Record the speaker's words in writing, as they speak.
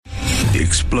The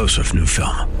explosive new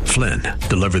film, Flynn,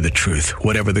 deliver the truth,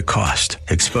 whatever the cost,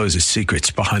 exposes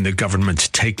secrets behind the government's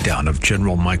takedown of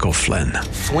General Michael Flynn.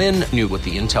 Flynn knew what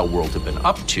the intel world had been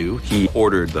up to. He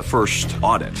ordered the first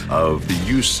audit of the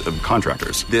use of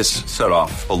contractors. This set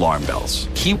off alarm bells.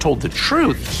 He told the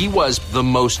truth. He was the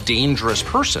most dangerous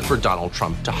person for Donald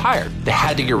Trump to hire. They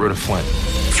had to get rid of Flynn.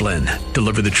 Flynn,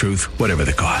 deliver the truth, whatever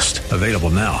the cost. Available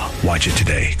now. Watch it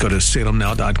today. Go to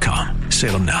salemnow.com.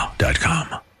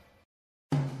 salemnow.com.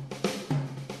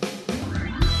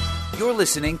 You're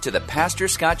listening to the Pastor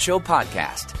Scott Show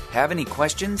podcast. Have any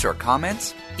questions or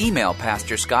comments? Email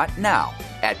Pastor Scott now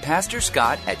at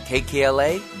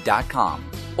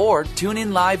pastorscott@kkla.com or tune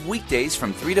in live weekdays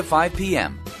from 3 to 5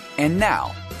 p.m. And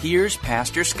now, here's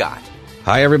Pastor Scott.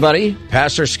 Hi, everybody.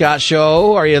 Pastor Scott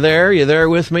Show. Are you there? You there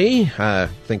with me? I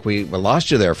think we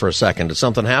lost you there for a second. Did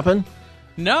something happen?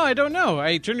 No, I don't know.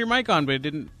 I turned your mic on, but it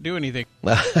didn't do anything.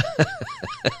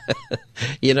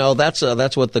 You know, that's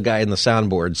what the guy in the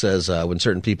soundboard says when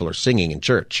certain people are singing in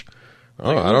church.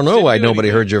 Oh, I don't know why nobody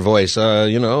heard your voice.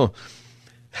 You know,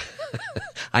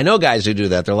 I know guys who do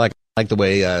that. They're like the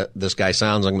way this guy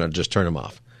sounds. I'm going to just turn him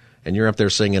off. And you're up there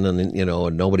singing, and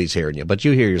and nobody's hearing you, but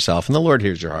you hear yourself, and the Lord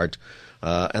hears your heart,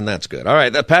 and that's good. All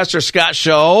right, the Pastor Scott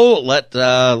Show.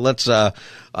 Let's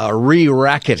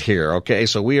re-rack it here. Okay,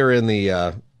 so we are in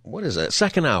the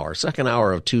second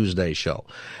hour of Tuesday's show.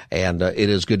 And it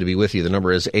is good to be with you. The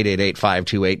number is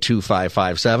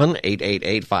 888-528-2557,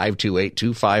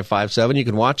 888-528-2557. You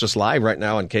can watch us live right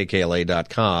now on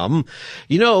kkla.com.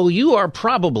 You are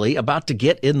probably about to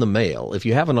get in the mail, if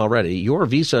you haven't already, your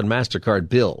Visa and MasterCard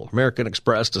bill. American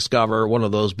Express, Discover, one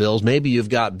of those bills. Maybe you've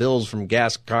got bills from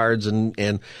gas cards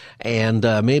and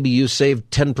maybe you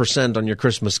saved 10% on your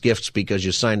Christmas gifts because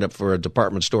you signed up for a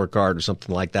department store card or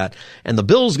something like that. And the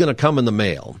bill's going to come in the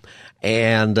mail.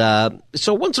 And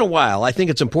so once in a while, I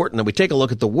think it's important that we take a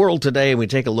look at the world today and we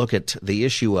take a look at the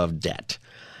issue of debt.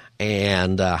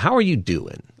 And how are you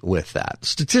doing with that?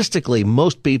 Statistically,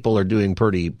 most people are doing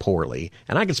pretty poorly.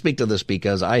 And I can speak to this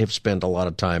because I have spent a lot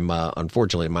of time,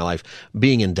 unfortunately, in my life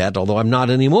being in debt, although I'm not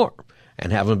anymore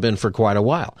and haven't been for quite a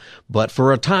while. But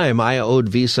for a time, I owed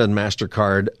Visa and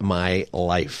MasterCard my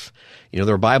life. There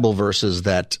are Bible verses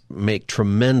that make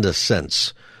tremendous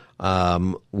sense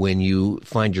when you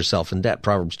find yourself in debt.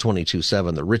 Proverbs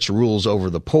 22:7, the rich rules over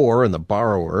the poor and the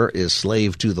borrower is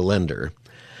slave to the lender.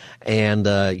 And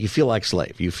you feel like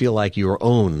slave. You feel like you're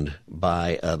owned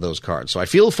by those cards. So I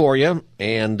feel for you,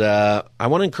 and I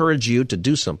want to encourage you to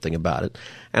do something about it.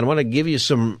 And I want to give you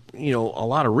some, a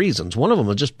lot of reasons. One of them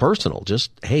is just personal. Just,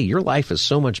 hey, your life is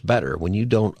so much better when you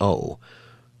don't owe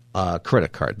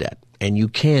credit card debt, and you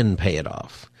can pay it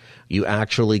off. You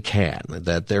actually can,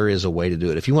 that there is a way to do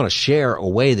it. If you want to share a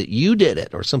way that you did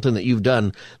it or something that you've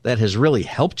done that has really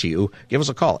helped you, give us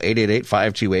a call,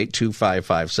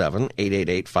 888-528-2557,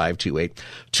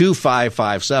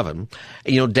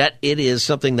 888-528-2557. Debt, it is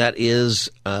something that is,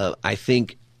 I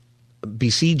think,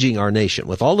 besieging our nation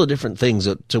with all the different things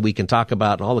that we can talk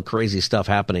about and all the crazy stuff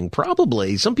happening.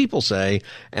 Probably, some people say,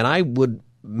 and I would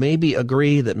maybe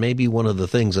agree that maybe one of the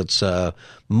things that's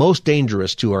most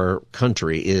dangerous to our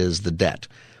country is the debt.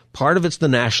 Part of it's the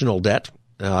national debt.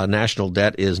 National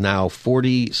debt is now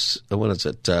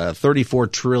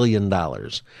 $34 trillion.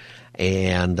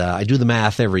 And I do the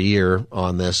math every year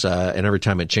on this, and every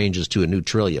time it changes to a new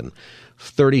trillion.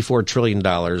 $34 trillion,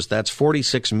 that's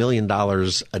 $46 million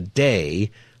a day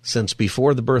since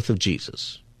before the birth of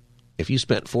Jesus. If you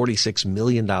spent $46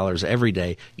 million every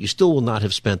day, you still will not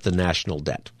have spent the national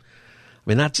debt. I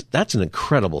mean, that's an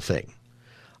incredible thing.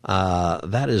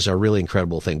 That is a really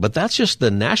incredible thing. But that's just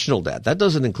the national debt. That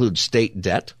doesn't include state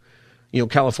debt.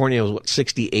 California was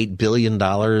 $68 billion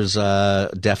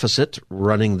deficit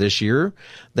running this year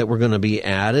that we're going to be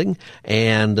adding.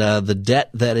 And the debt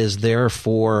that is there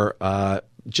for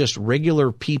just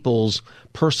regular people's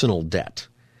personal debt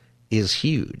is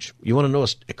huge. You want to know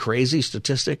a crazy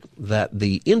statistic? That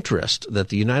the interest that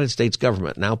the United States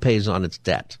government now pays on its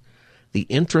debt, the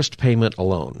interest payment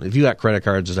alone, if you got credit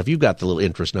cards and stuff, you've got the little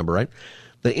interest number, right?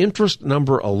 The interest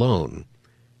number alone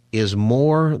is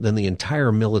more than the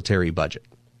entire military budget.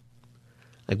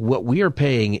 Like what we are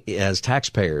paying as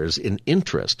taxpayers in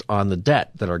interest on the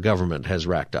debt that our government has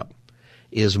racked up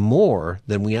is more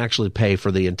than we actually pay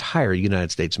for the entire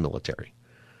United States military.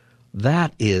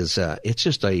 That is, it's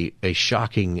just a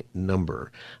shocking number.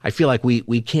 I feel like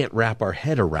we can't wrap our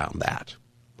head around that,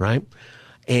 right?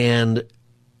 And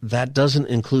that doesn't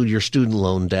include your student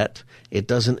loan debt. It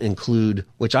doesn't include,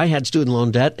 which I had student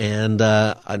loan debt, and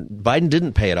Biden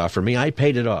didn't pay it off for me. I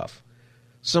paid it off.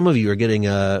 Some of you are getting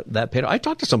that paid off. I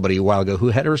talked to somebody a while ago who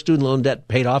had her student loan debt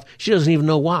paid off. She doesn't even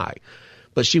know why.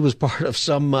 But she was part of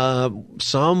some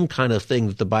kind of thing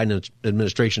that the Biden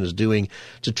administration is doing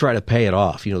to try to pay it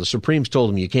off. The Supreme's told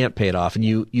them you can't pay it off, and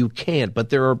you can't. But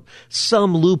there are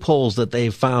some loopholes that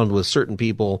they've found with certain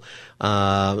people,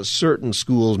 certain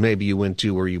schools maybe you went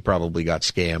to where you probably got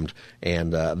scammed,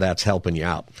 and that's helping you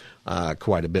out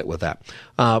quite a bit with that.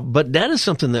 But debt is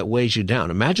something that weighs you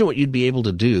down. Imagine what you'd be able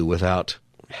to do without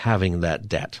having that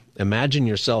debt. Imagine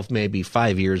yourself maybe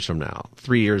 5 years from now,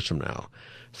 3 years from now,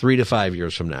 3 to 5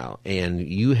 years from now, and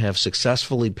you have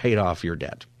successfully paid off your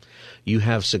debt. You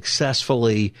have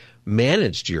successfully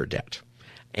managed your debt.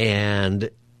 And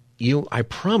I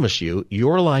promise you,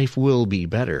 your life will be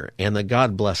better, and that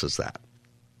God blesses that.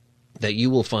 That you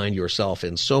will find yourself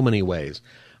in so many ways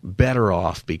better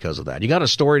off because of that. You got a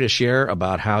story to share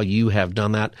about how you have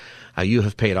done that, how you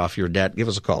have paid off your debt? Give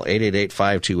us a call,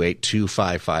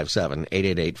 888-528-2557.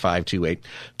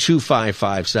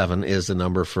 888-528-2557 is the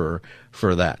number for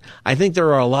that. I think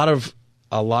there are a lot of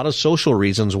social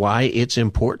reasons why it's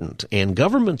important, and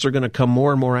governments are going to come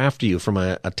more and more after you from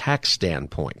a tax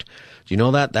standpoint. Do you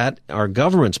know that our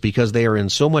governments, because they are in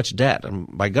so much debt, and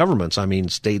by governments I mean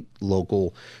state,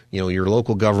 local, your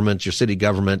local government, your city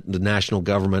government, the national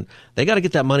government, they got to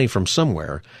get that money from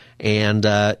somewhere. And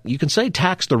you can say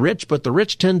tax the rich, but the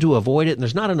rich tend to avoid it, and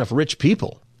there's not enough rich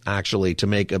people actually to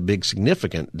make a big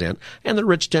significant dent, and the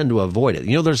rich tend to avoid it.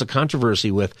 There's a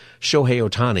controversy with Shohei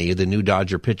Ohtani, the new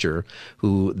Dodger pitcher,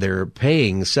 who they're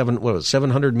paying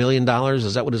 $700 million.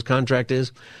 Is that what his contract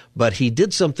is? But he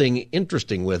did something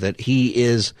interesting with it. He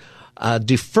is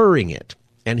deferring it,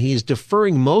 and he's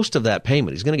deferring most of that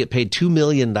payment. He's going to get paid $2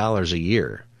 million a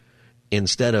year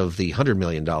instead of the $100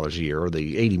 million a year or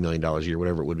the $80 million a year,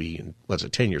 whatever it would be in,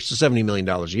 10 years, so $70 million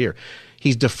a year.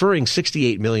 He's deferring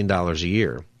 $68 million a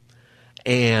year.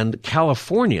 And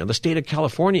California, the state of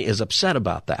California, is upset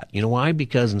about that. You know why?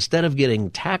 Because instead of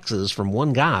getting taxes from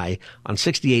one guy on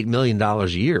 $68 million a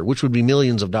year, which would be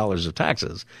millions of dollars of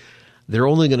taxes, they're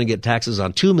only going to get taxes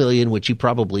on $2 million, which he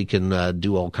probably can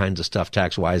do all kinds of stuff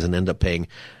tax-wise and end up paying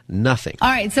nothing. All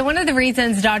right, so one of the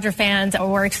reasons Dodger fans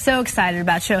were so excited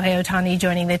about Shohei Ohtani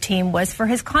joining the team was for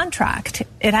his contract.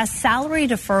 It has salary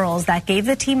deferrals that gave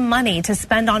the team money to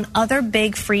spend on other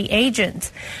big free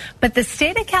agents. But the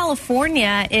state of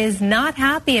California is not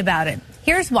happy about it.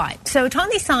 Here's why. So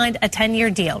Ohtani signed a 10-year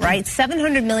deal, right?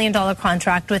 $700 million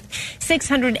contract with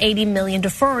 $680 million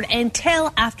deferred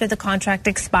until after the contract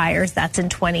expires. That's in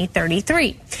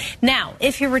 2033. Now,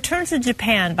 if he returns to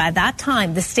Japan by that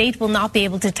time, the state will not be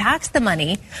able to tax the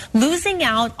money, losing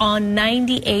out on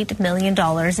 $98 million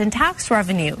in tax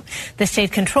revenue. The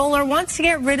state controller wants to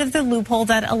get rid of the loophole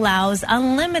that allows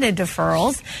unlimited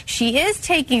deferrals. She is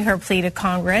taking her plea to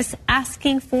Congress,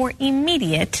 asking for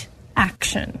immediate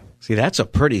action. See, that's a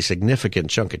pretty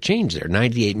significant chunk of change there.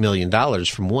 $98 million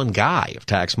from one guy of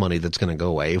tax money that's going to go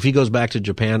away. If he goes back to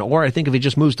Japan, or I think if he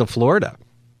just moves to Florida,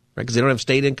 right? Because they don't have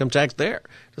state income tax there.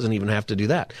 Doesn't even have to do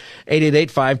that.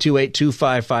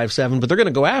 888-528-2557. But they're going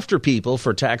to go after people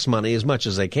for tax money as much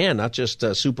as they can, not just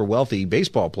super wealthy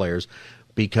baseball players,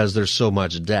 because there's so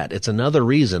much debt. It's another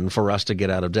reason for us to get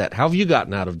out of debt. How have you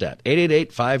gotten out of debt?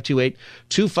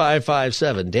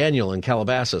 888-528-2557. Daniel in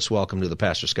Calabasas, welcome to the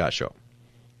Pastor Scott Show.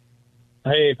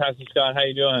 Hey, Pastor Scott, how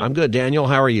you doing? I'm good, Daniel.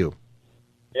 How are you?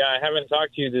 Yeah, I haven't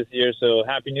talked to you this year, so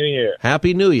Happy New Year.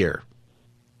 Happy New Year.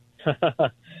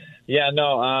 Yeah,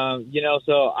 no,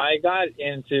 so I got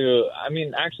into,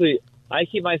 actually, I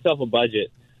keep myself a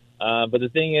budget. But the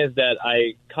thing is that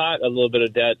I caught a little bit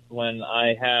of debt when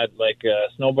I had, a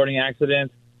snowboarding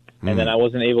accident, and then I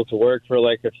wasn't able to work for,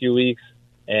 a few weeks,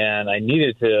 and I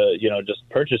needed to, just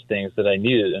purchase things that I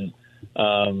needed. And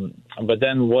but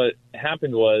then what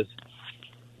happened was,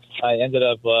 I ended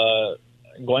up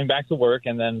going back to work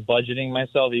and then budgeting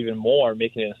myself even more,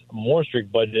 making a more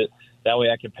strict budget. That way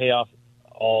I could pay off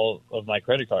all of my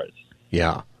credit cards.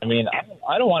 Yeah.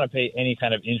 I don't want to pay any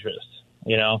kind of interest,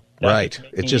 Right.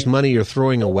 It's just money you're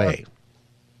throwing away.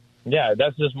 Yeah,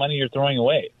 that's just money you're throwing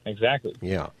away. Exactly.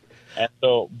 Yeah. And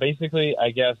so basically,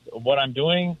 I guess what I'm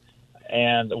doing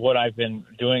and what I've been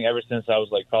doing ever since I was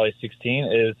probably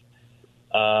 16 is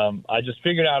I just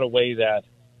figured out a way that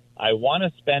I want to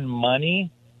spend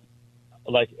money.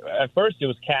 At first it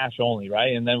was cash only,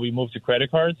 right? And then we moved to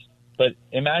credit cards. But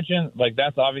imagine,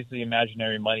 that's obviously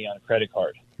imaginary money on a credit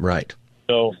card. Right.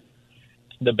 So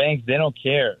the banks, they don't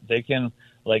care. They can,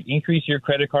 increase your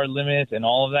credit card limit and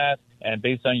all of that. And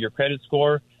based on your credit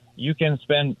score, you can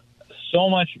spend so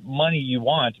much money you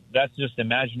want. That's just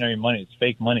imaginary money. It's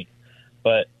fake money.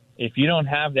 But if you don't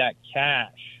have that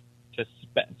cash to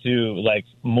like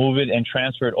move it and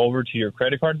transfer it over to your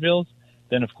credit card bills,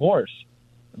 then of course,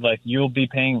 like you'll be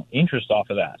paying interest off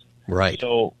of that. Right.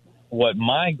 So what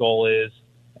my goal is,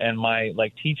 and my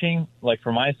like teaching, like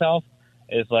for myself,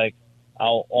 is like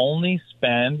I'll only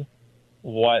spend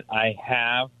what I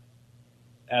have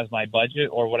as my budget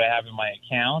or what I have in my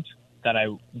account that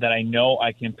I know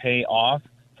I can pay off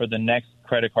for the next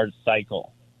credit card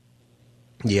cycle.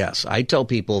 Yes, I tell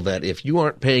people that if you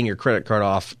aren't paying your credit card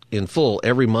off in full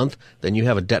every month, then you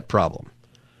have a debt problem.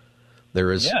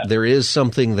 There is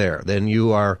something there. Then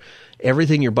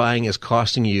everything you're buying is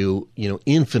costing you,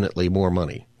 infinitely more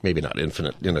money. Maybe not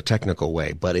infinite in a technical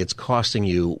way, but it's costing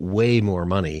you way more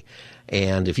money.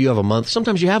 And if you have a month,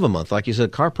 sometimes you have a month, like you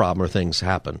said, car problem or things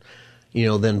happen,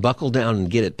 then buckle down and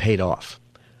get it paid off.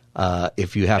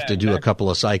 If you have to do a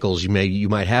couple of cycles, you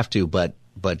might have to, but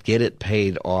get it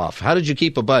paid off. How did you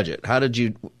keep a budget?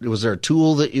 Was there a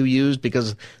tool that you used?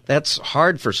 Because that's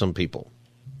hard for some people.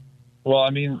 Well,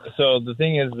 I mean, so the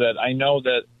thing is that I know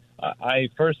that I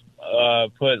first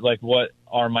put like what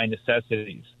are my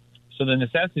necessities. So the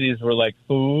necessities were like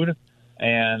food,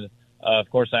 and of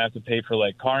course I have to pay for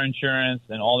like car insurance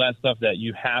and all that stuff that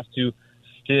you have to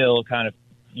still kind of,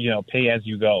 pay as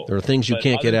you go. There are things you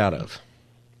can't get out of.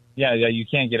 Yeah, you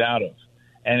can't get out of.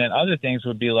 And then other things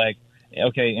would be like,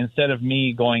 okay, instead of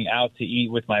me going out to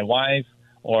eat with my wife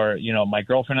or, my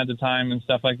girlfriend at the time and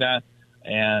stuff like that,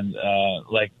 and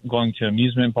like going to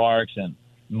amusement parks and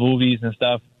movies and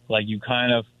stuff, like you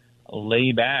kind of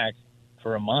lay back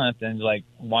for a month and like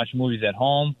watch movies at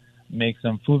home, make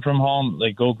some food from home,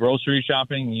 like go grocery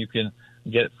shopping. You can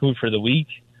get food for the week,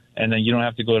 and then you don't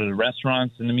have to go to the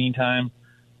restaurants in the meantime.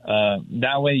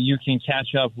 That way you can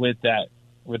catch up with that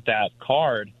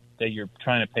card that you're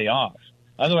trying to pay off.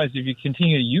 Otherwise, if you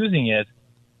continue using it,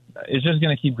 it's just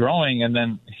going to keep growing, and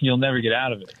then you'll never get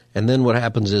out of it. And then what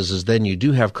happens is then you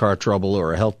do have car trouble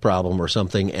or a health problem or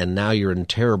something, and now you're in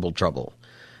terrible trouble.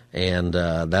 And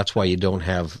that's why you don't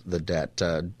have the debt.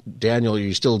 Daniel, are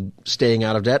you still staying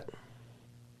out of debt?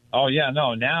 Oh, yeah,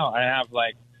 no. Now I have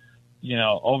like,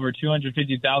 over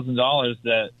 $250,000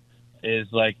 that is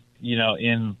like,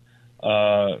 in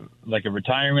like a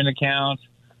retirement account.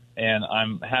 And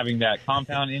I'm having that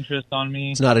compound interest on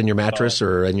me. It's not in your mattress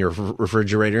or in your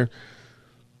refrigerator?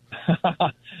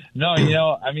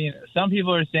 No, I mean, some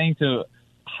people are saying to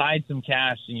hide some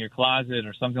cash in your closet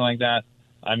or something like that.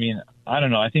 I mean, I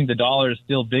don't know. I think the dollar is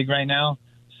still big right now.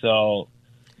 So,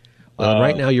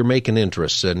 right now you're making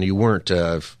interest, and you weren't,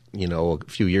 a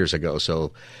few years ago.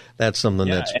 So that's something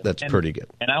that's pretty good.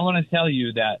 And I want to tell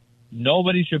you that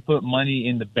nobody should put money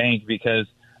in the bank because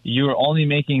you're only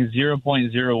making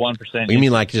 0.01%. You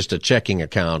mean like just a checking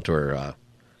account or?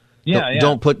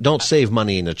 Don't save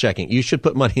money in a checking. You should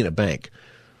put money in a bank.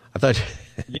 I thought,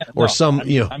 because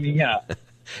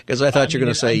I thought you were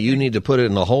going to say you need to put it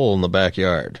in the hole in the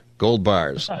backyard. Gold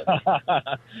bars.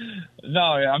 No,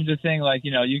 I'm just saying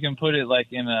you can put it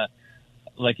in an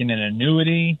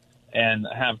annuity and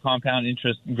have compound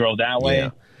interest grow that way.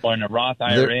 Yeah. Or in a Roth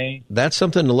IRA. That's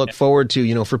something to look forward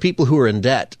to. For people who are in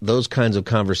debt, those kinds of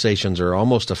conversations are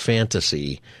almost a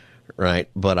fantasy, right?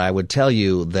 But I would tell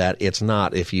you that it's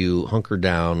not if you hunker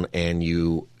down and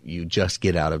you just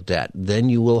get out of debt. Then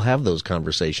you will have those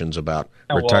conversations about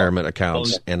retirement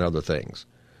accounts and other things.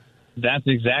 That's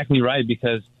exactly right,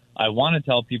 because I want to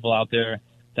tell people out there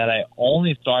that I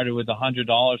only started with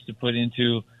 $100 to put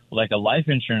into like a life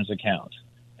insurance account.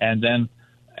 And then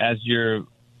as you're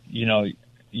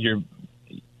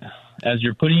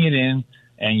putting it in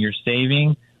and you're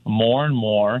saving more and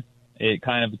more, it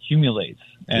kind of accumulates.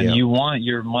 And you want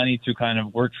your money to kind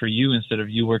of work for you instead of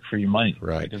you work for your money.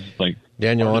 Right. Because it's like,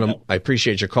 Daniel, I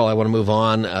appreciate your call. I want to move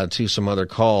on to some other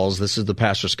calls. This is the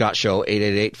Pastor Scott Show,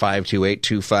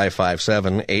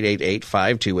 888-528-2557,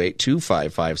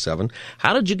 888-528-2557.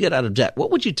 How did you get out of debt?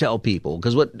 What would you tell people?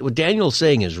 Because what Daniel's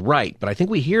saying is right, but I think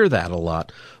we hear that a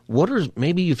lot.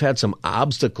 Maybe you've had some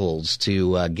obstacles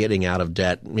to getting out of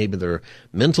debt. Maybe they're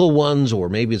mental ones or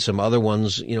maybe some other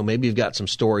ones. Maybe you've got some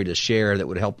story to share that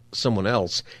would help someone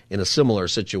else in a similar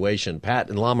situation. Pat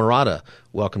in La Mirada,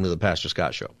 welcome to the Pastor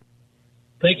Scott Show.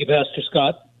 Thank you, Pastor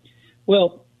Scott.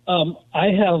 Well, I've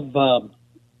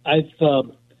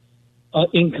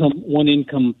one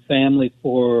income family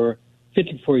for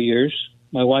 54 years.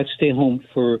 My wife stayed home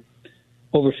for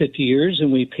over 50 years,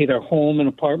 and we paid our home and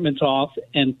apartments off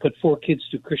and put 4 kids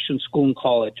to Christian school and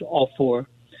college, all 4.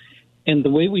 And the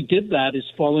way we did that is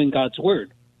following God's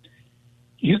word.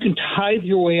 You can tithe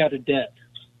your way out of debt.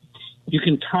 You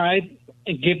can tithe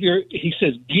and he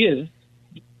says, give,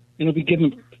 and it'll be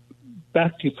given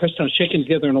back to you, pressed down, shaken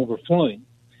together, and overflowing.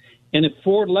 And if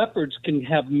 4 leopards can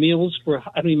have meals for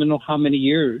I don't even know how many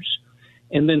years,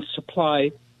 and then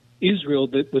supply Israel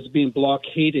that was being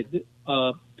blockaded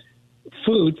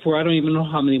food for I don't even know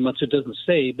how many months, it doesn't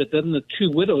say, but then the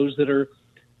 2 widows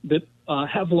that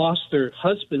have lost their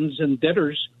husbands and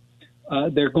debtors,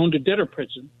 they're going to debtor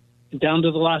prison, down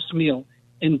to the last meal.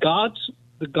 And God's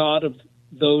the God of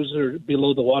those that are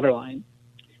below the waterline.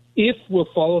 If we'll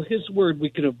follow his word, we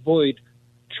can avoid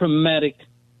traumatic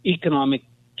economic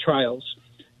trials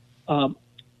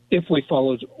if we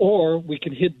follow it. Or we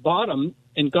can hit bottom,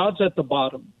 and God's at the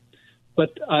bottom.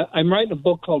 But I'm writing a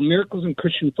book called Miracles in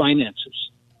Christian Finances.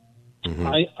 Mm-hmm.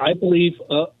 I believe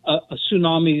a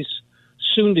tsunami's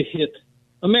soon to hit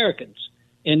Americans.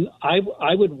 And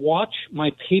I would watch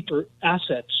my paper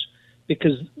assets,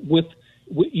 because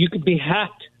you could be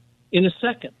hacked in a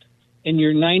second, and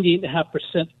your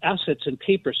 98.5% assets in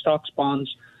paper, stocks,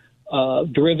 bonds,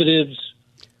 derivatives,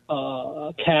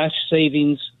 cash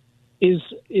savings is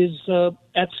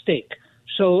at stake.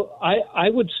 So I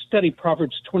would study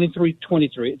Proverbs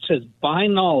 23:23. It says, "Buy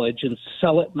knowledge and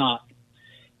sell it not."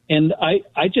 And I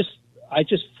just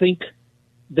think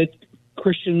that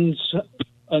Christians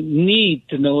need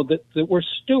to know that we're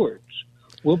stewards.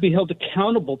 We'll be held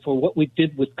accountable for what we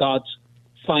did with God's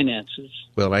finances.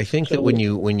 Well, I think that when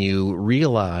you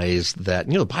realize that,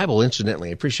 the Bible, incidentally,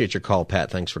 I appreciate your call, Pat.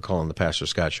 Thanks for calling the Pastor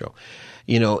Scott Show.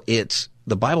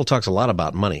 The Bible talks a lot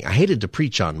about money. I hated to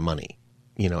preach on money.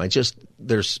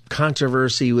 There's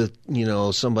controversy with,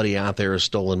 somebody out there has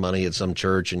stolen money at some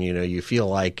church, and, you feel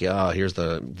like, here's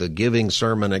the giving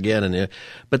sermon again.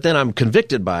 But then I'm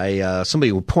convicted by somebody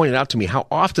who pointed out to me how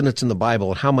often it's in the Bible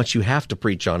and how much you have to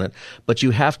preach on it. But you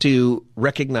have to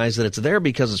recognize that it's there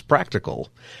because it's practical.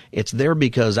 It's there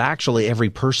because actually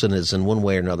every person is in one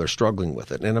way or another struggling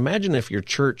with it. And imagine if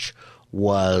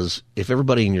if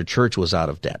everybody in your church was out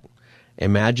of debt.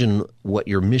 Imagine what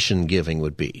your mission giving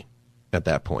would be at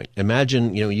that point.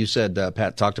 Imagine, you said,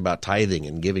 Pat talked about tithing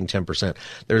and giving 10%.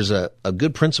 There's a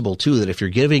good principle, too, that if you're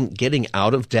getting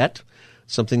out of debt,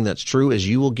 something that's true is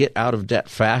you will get out of debt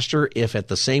faster if at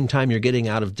the same time you're getting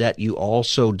out of debt, you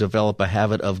also develop a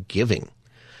habit of giving.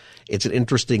 It's an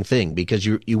interesting thing because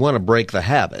you want to break the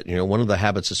habit. One of the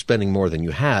habits is spending more than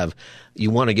you have.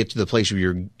 You want to get to the place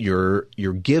where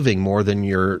you're giving more than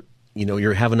you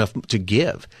have enough to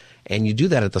give. And you do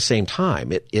that at the same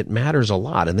time. It matters a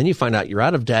lot. And then you find out you're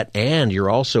out of debt and you're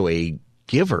also a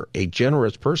giver, a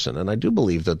generous person. And I do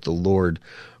believe that the Lord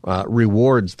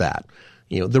rewards that.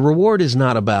 The reward is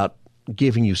not about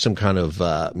giving you some kind of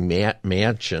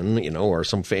mansion, or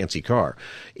some fancy car.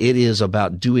 It is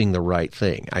about doing the right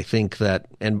thing. I think that,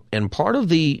 and part of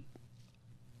the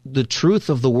truth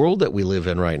of the world that we live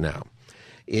in right now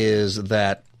is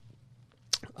that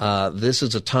this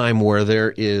is a time where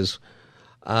there is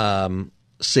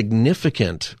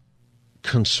significant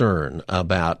concern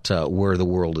about where the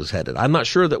world is headed. I'm not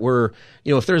sure that we're,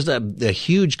 if there's the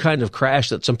huge kind of crash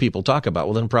that some people talk about,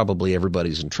 well, then probably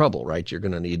everybody's in trouble, right? You're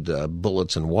going to need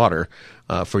bullets and water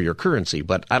for your currency.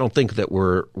 But I don't think that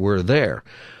we're there.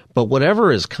 But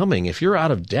whatever is coming, if you're out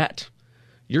of debt,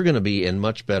 you're going to be in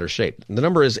much better shape. The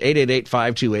number is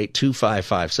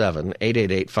 888-528-2557,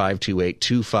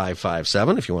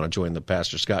 888-528-2557 if you want to join the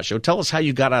Pastor Scott Show. Tell us how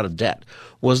you got out of debt.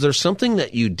 Was there something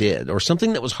that you did or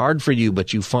something that was hard for you,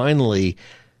 but you finally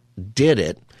did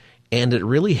it, and it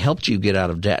really helped you get out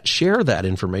of debt? Share that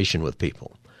information with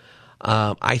people.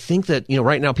 I think that,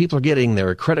 right now people are getting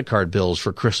their credit card bills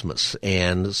for Christmas,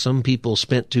 and some people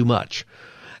spent too much.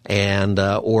 And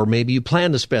or maybe you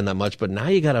plan to spend that much, but now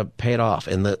you got to pay it off.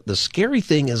 And the scary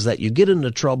thing is that you get into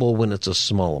trouble when it's a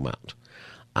small amount.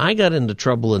 I got into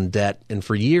trouble in debt, and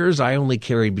for years I only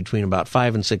carried between about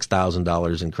 $5,000 and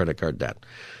 $6,000 in credit card debt.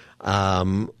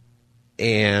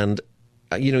 And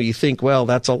you think, well,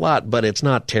 that's a lot, but it's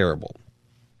not terrible.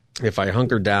 If I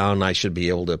hunker down, I should be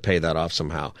able to pay that off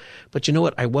somehow. But you know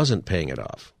what? I wasn't paying it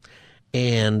off.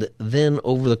 And then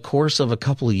over the course of a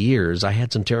couple of years, I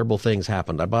had some terrible things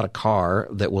happen. I bought a car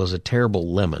that was a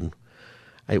terrible lemon.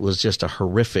 It was just a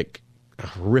horrific,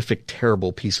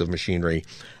 terrible piece of machinery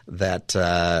that,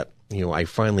 I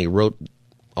finally wrote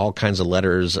all kinds of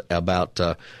letters about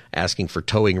asking for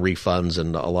towing refunds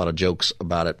and a lot of jokes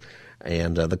about it.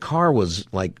 And the car was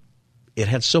it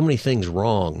had so many things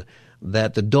wrong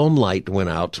that the dome light went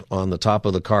out on the top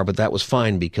of the car, but that was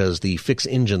fine because the fixed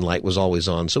engine light was always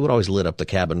on, so it always lit up the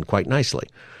cabin quite nicely.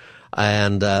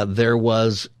 And there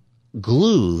was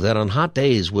glue that on hot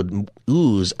days would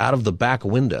ooze out of the back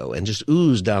window and just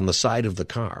ooze down the side of the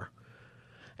car.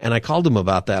 And I called him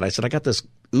about that. I said, I got this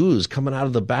ooze coming out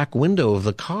of the back window of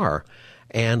the car.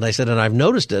 And I said, and I've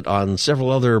noticed it on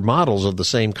several other models of the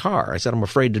same car. I said, I'm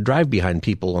afraid to drive behind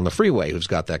people on the freeway who's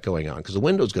got that going on because the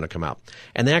window's going to come out.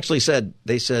 And they actually said,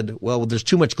 well, there's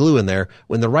too much glue in there.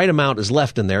 When the right amount is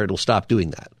left in there, it'll stop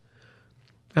doing that.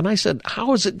 And I said,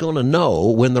 how is it going to know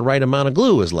when the right amount of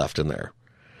glue is left in there?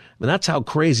 I mean, that's how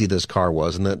crazy this car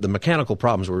was. And the mechanical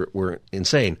problems were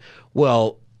insane.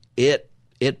 Well, it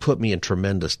put me in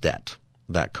tremendous debt,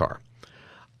 that car.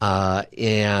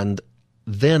 And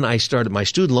then my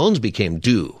student loans became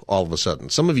due all of a sudden.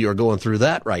 Some of you are going through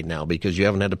that right now because you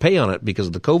haven't had to pay on it because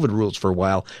of the COVID rules for a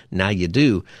while. Now you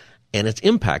do, and it's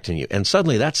impacting you. And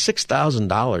suddenly that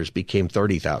 $6,000 became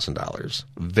 $30,000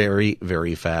 very,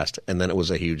 very fast, and then it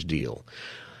was a huge deal.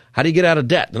 How do you get out of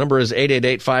debt? The number is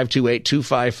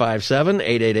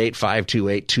 888-528-2557,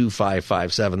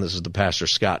 888-528-2557. This is the Pastor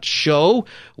Scott Show.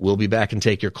 We'll be back and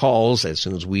take your calls as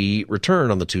soon as we return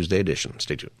on the Tuesday edition.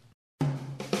 Stay tuned.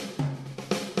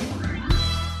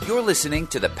 You're listening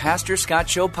to the Pastor Scott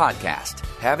Show podcast.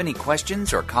 Have any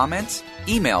questions or comments?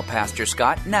 Email Pastor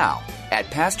Scott now at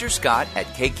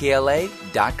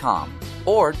pastorscott@kkla.com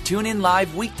or tune in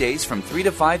live weekdays from 3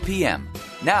 to 5 p.m.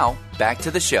 Now, back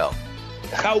to the show.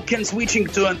 How can switching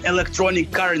to an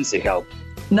electronic currency help?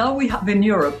 Now we have in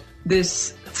Europe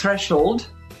this threshold.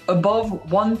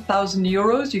 Above 1,000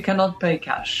 euros, you cannot pay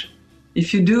cash.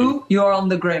 If you do, you are on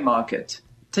the grey market.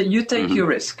 You take your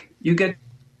risk. You get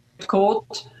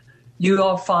caught, you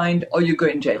are fined, or you go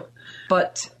in jail.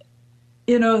 But,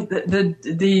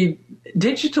 the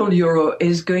digital euro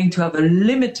is going to have a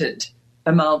limited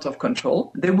amount of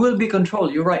control. There will be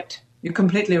control, you're right. You're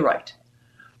completely right.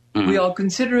 We are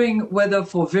considering whether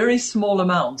for very small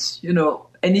amounts,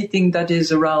 anything that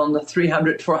is around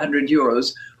 300, 400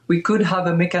 euros, we could have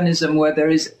a mechanism where there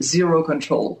is zero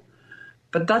control.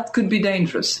 But that could be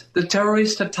dangerous. The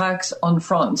terrorist attacks on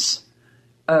France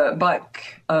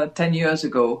back 10 years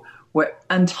ago were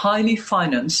entirely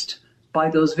financed by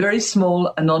those very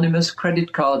small anonymous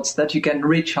credit cards that you can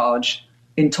recharge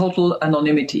in total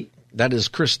anonymity. That is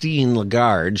Christine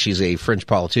Lagarde. She's a French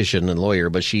politician and lawyer,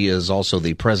 but she is also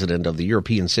the president of the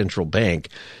European Central Bank.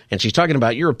 And she's talking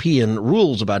about European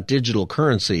rules about digital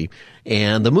currency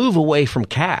and the move away from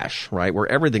cash, right,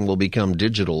 where everything will become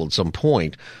digital at some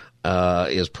point.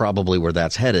 Is probably where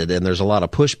that's headed. And there's a lot of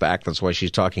pushback. That's why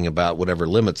she's talking about whatever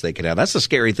limits they could have. That's the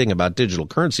scary thing about digital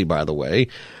currency, by the way.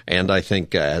 And I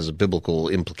think has biblical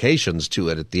implications to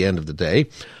it at the end of the day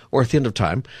or at the end of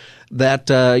time,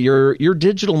 that your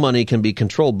digital money can be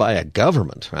controlled by a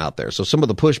government out there. So some of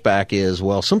the pushback is,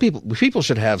 well, some people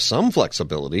should have some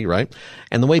flexibility, right?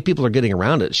 And the way people are getting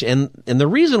around it. And the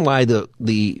reason why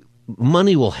the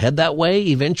money will head that way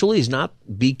eventually is not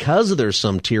because there's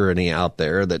some tyranny out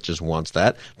there that just wants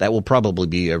that. That will probably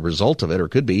be a result of it, or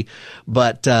could be.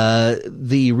 But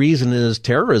the reason is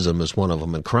terrorism is one of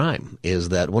them, and crime is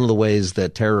that one of the ways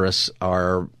that terrorists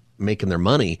are making their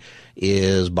money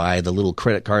is by the little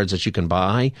credit cards that you can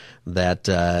buy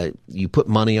that you put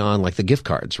money on, like the gift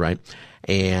cards, right?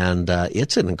 And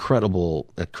it's an incredible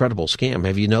scam.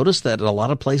 Have you noticed that at a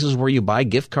lot of places where you buy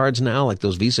gift cards now, like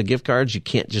those Visa gift cards, you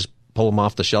can't just pull them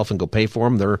off the shelf and go pay for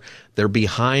them. They're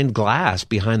behind glass,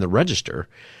 behind the register.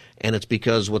 And it's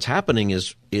because what's happening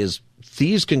is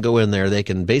thieves can go in there. They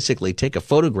can basically take a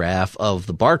photograph of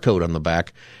the barcode on the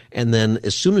back, and then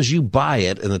as soon as you buy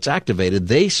it and it's activated,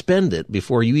 they spend it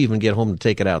before you even get home to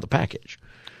take it out of the package.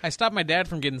 I stopped my dad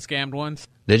from getting scammed once.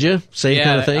 Did you? Same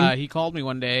kind of thing? He called me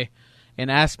one day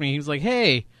and asked me, he was like,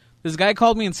 hey, this guy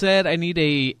called me and said I need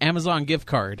a Amazon gift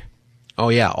card. Oh,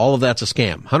 yeah. All of that's a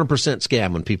scam. 100%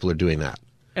 scam when people are doing that.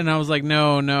 And I was like,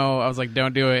 no. I was like,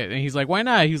 don't do it. And he's like, why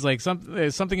not? He's like,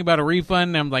 something about a refund.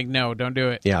 And I'm like, no, don't do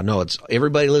it. Yeah, no, it's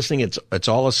everybody listening. It's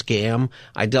all a scam.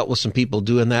 I dealt with some people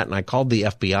doing that, and I called the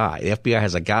FBI. The FBI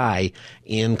has a guy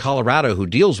in Colorado who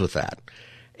deals with that.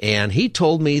 And he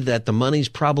told me that the money's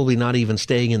probably not even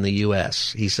staying in the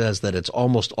U.S. He says that it's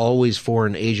almost always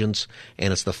foreign agents,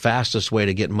 and it's the fastest way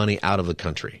to get money out of the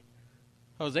country.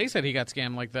 Jose said he got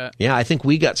scammed like that. Yeah, I think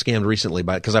we got scammed recently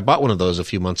because I bought one of those a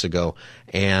few months ago,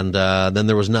 and then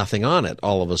there was nothing on it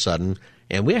all of a sudden.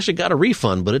 And we actually got a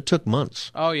refund, but it took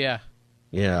months. Oh, yeah.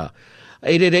 Yeah.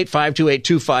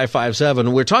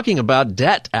 888-528-2557. We're talking about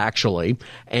debt, actually,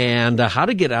 and how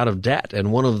to get out of debt.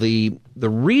 And one of the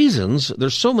reasons,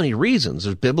 there's so many reasons.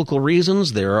 There's biblical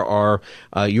reasons. There are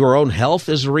your own health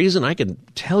is a reason. I can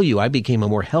tell you I became a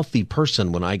more healthy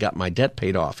person when I got my debt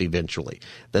paid off eventually,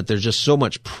 that there's just so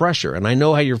much pressure. And I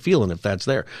know how you're feeling if that's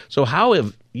there. So how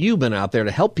have you been out there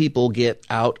to help people get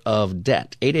out of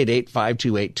debt?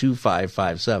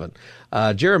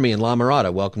 888-528-2557. Jeremy in La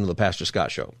Mirada, welcome to the Pastor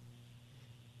Scott Show.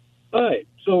 Hi.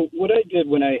 So what I did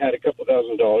when I had a couple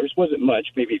 $1,000 wasn't much,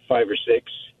 maybe 5 or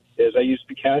 6, is I used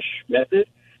the cash method.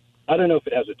 I don't know if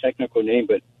it has a technical name,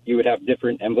 but you would have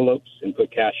different envelopes and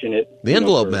put cash in it. The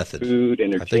envelope method. Food,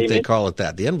 entertainment. I think they call it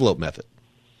that, the envelope method.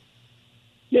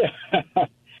 Yeah.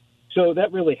 So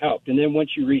that really helped. And then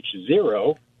once you reach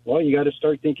 0, well, you got to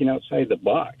start thinking outside the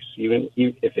box. Even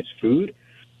if it's food,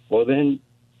 well, then,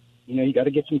 you got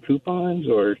to get some coupons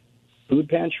or food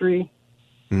pantry.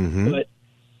 Mm-hmm. But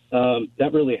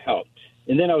that really helped.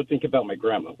 And then I would think about my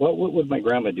grandma. Well, what would my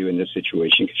grandma do in this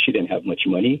situation? Because she didn't have much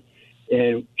money.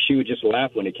 And she would just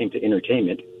laugh when it came to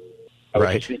entertainment. I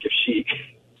would just think if she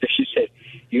said,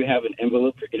 you have an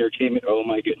envelope for entertainment, oh,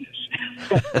 my goodness.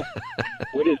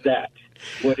 What is that?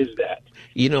 What is that?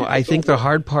 I think the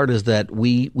hard part is that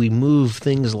we move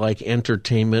things like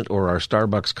entertainment or our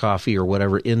Starbucks coffee or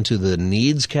whatever into the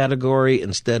needs category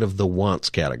instead of the wants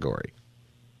category.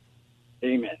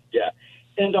 Amen. Yeah.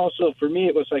 And also for me,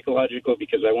 it was psychological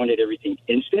because I wanted everything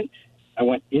instant. I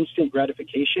want instant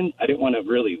gratification. I didn't want to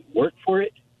really work for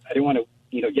it. I didn't want to,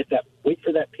 wait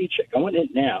for that paycheck. I want it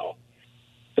now.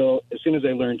 So as soon as I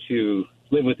learned to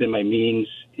live within my means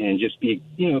and just be,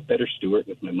 a better steward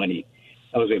with my money,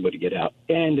 I was able to get out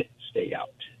and stay out.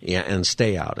 Yeah, and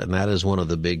stay out. And that is one of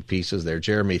the big pieces there.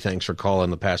 Jeremy, thanks for calling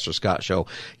the Pastor Scott Show.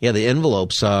 Yeah, the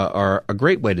envelopes are a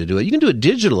great way to do it. You can do it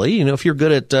digitally. If you're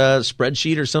good at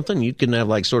spreadsheet or something, you can have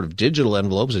like sort of digital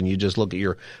envelopes and you just look at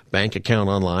your bank account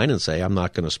online and say, I'm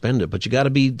not going to spend it. But you got to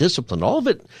be disciplined. All of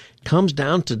it comes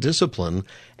down to discipline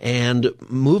and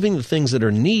moving the things that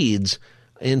are needs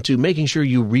into making sure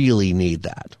you really need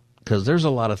that. Because there's a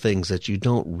lot of things that you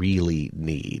don't really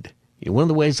need. One of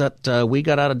the ways that we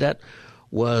got out of debt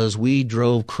was we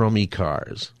drove crummy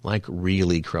cars, like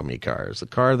really crummy cars. The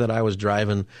car that I was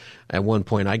driving at one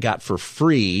point I got for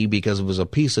free because it was a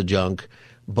piece of junk,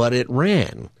 but it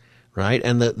ran, right?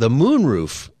 And the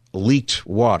moonroof leaked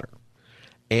water,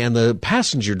 and the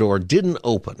passenger door didn't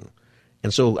open.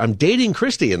 And so I'm dating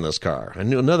Christy in this car. I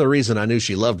knew another reason I knew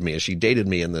she loved me is she dated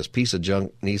me in this piece of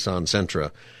junk Nissan Sentra.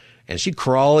 And she'd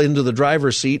crawl into the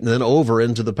driver's seat and then over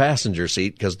into the passenger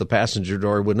seat because the passenger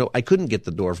door wouldn't open. I couldn't get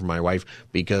the door for my wife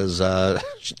because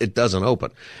it doesn't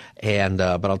open. And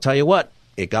but I'll tell you what,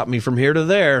 it got me from here to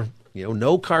there.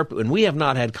 No car, and we have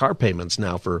not had car payments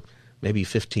now for maybe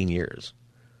 15 years.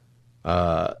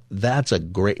 That's a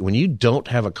great, when you don't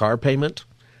have a car payment,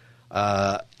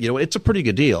 it's a pretty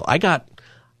good deal. I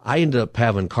ended up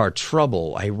having car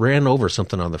trouble. I ran over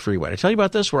something on the freeway. Did I tell you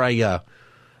about this where I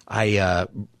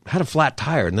had a flat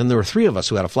tire, and then there were 3 of us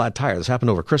who had a flat tire. This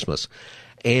happened over Christmas.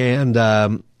 And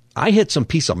I hit some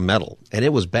piece of metal, and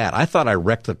it was bad. I thought I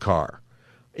wrecked the car.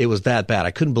 It was that bad.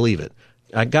 I couldn't believe it.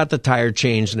 I got the tire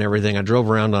changed and everything. I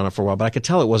drove around on it for a while, but I could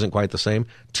tell it wasn't quite the same.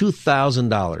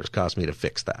 $2,000 cost me to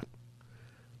fix that.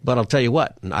 But I'll tell you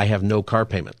what, I have no car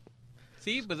payment.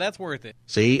 See, but that's worth it.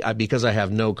 See, because I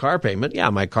have no car payment, yeah,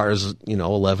 my car is,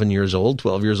 11 years old,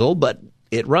 12 years old, but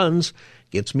it runs.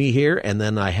 Gets me here, and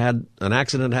then I had an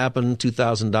accident happen,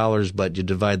 $2,000, but you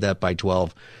divide that by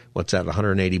 12. What's that,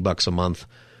 $180 a month?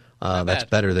 That's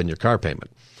better than your car payment.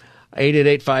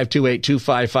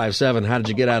 888-528-2557. How did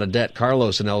you get out of debt?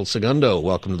 Carlos in El Segundo,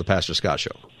 welcome to the Pastor Scott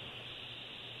Show.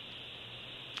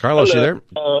 Carlos, Hello. You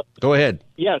there? Go ahead.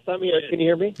 Yes, I'm here. Can you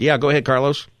hear me? Yeah, go ahead,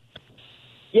 Carlos.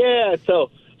 Yeah,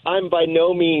 so I'm by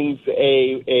no means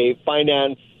a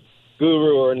finance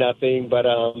guru or nothing, but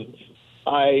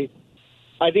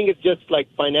I think it's just like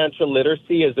financial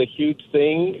literacy is a huge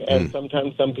thing, and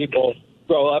sometimes some people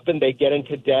grow up and they get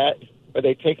into debt or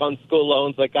they take on school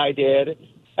loans like I did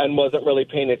and wasn't really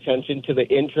paying attention to the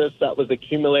interest that was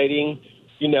accumulating.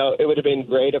 It would have been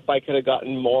great if I could have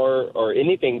gotten more or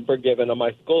anything forgiven on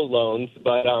my school loans,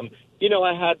 but,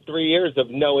 I had 3 years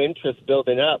of no interest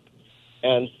building up,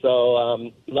 and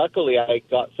so luckily I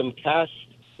got some cash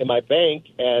in my bank,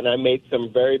 and I made some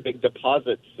very big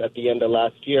deposits at the end of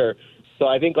last year. So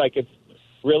I think it's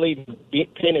really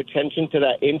paying attention to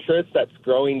that interest that's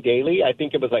growing daily. I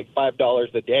think it was like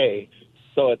 $5 a day.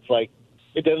 So it's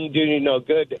it doesn't do you no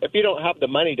good. If you don't have the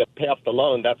money to pay off the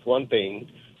loan, that's one thing.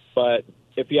 But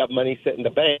if you have money sit in the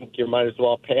bank, you might as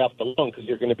well pay off the loan because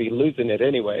you're going to be losing it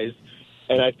anyways.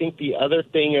 And I think the other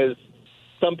thing is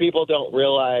some people don't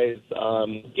realize,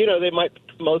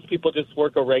 most people just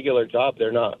work a regular job.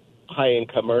 They're not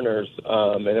high-income earners.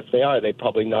 And if they are, they're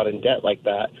probably not in debt like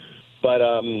that. But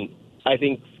I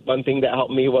think one thing that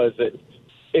helped me was that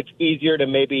it's easier to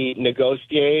maybe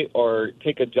negotiate or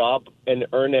take a job and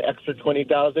earn an extra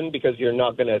 $20,000 because you're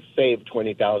not going to save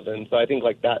 $20,000. So I think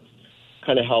that's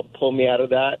kind of helped pull me out of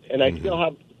that. And I still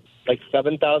have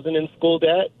 $7,000 in school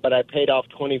debt, but I paid off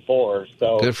 $24,000.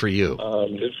 So good for you.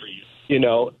 Good for you.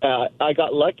 I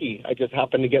got lucky. I just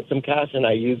happened to get some cash, and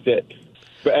I used it.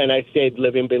 And I stayed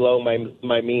living below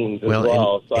my means as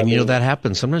well. And that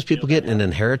happens. Sometimes people get an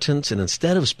inheritance, and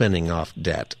instead of spending off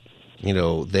debt,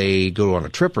 they go on a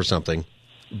trip or something,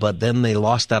 but then they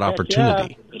lost that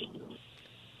opportunity. Yeah.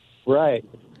 Right.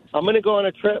 I'm going to go on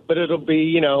a trip, but it'll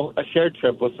be, a shared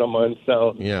trip with someone.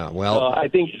 So I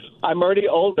think I'm already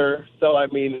older, so I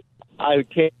came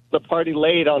to the party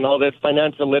late on all this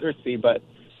financial literacy, but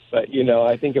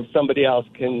I think if somebody else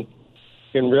can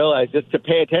realize just to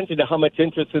pay attention to how much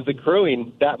interest is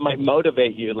accruing, that might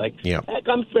motivate you. Heck,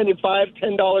 I'm spending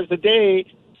 $5-10 a day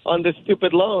on this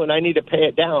stupid loan. I need to pay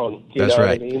it down. That's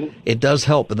right. What I mean? It does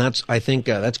help, and that's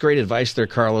great advice there,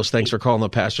 Carlos. Thanks for calling the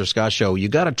Pastor Scott Show. You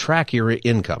got to track your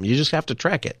income. You just have to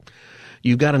track it.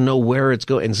 You got to know where it's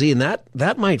going. And see, and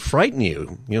that might frighten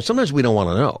you. Sometimes we don't want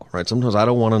to know, right? Sometimes I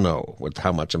don't want to know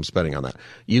how much I'm spending on that.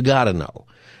 You got to know.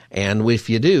 And if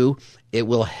you do, it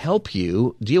will help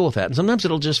you deal with that. And sometimes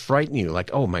it'll just frighten you,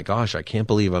 like, oh my gosh, I can't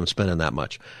believe I'm spending that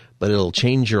much. But it'll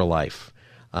change your life.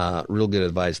 Real good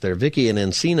advice there. Vicki in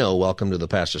Encino, welcome to the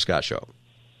Pastor Scott Show.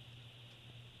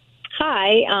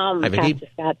 Hi, Pastor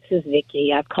Scott. This is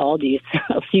Vicki. I've called you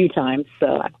a few times,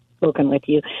 so I've spoken with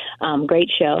you. Great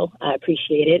show. I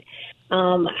appreciate it.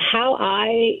 How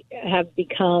I have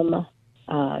become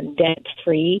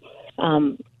debt-free,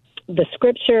 the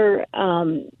scripture,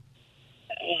 Romans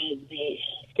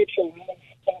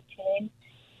 13,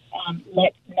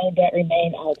 let no debt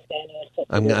remain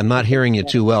outstanding. I'm not hearing you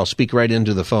too well. Speak right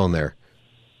into the phone there.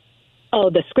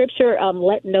 Oh, the scripture,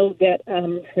 let no debt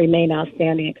remain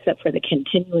outstanding except for the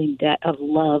continuing debt of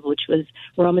love, which was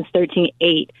Romans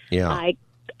 13:8. Yeah. I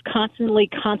constantly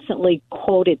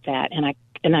quoted that, and I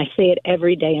say it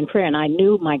every day in prayer, and I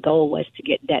knew my goal was to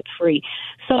get debt-free.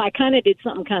 So I kind of did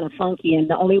something kind of funky, and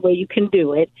the only way you can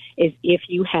do it is if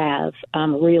you have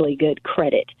really good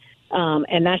credit.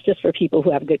 And that's just for people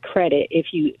who have good credit. If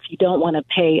you don't want to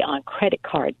pay on credit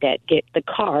card debt, get the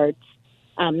cards,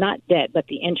 not debt, but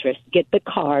the interest. Get the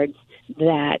cards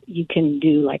that you can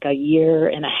do like a year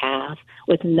and a half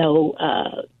with no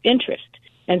interest.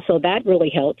 And so that really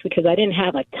helped because I didn't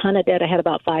have a ton of debt. I had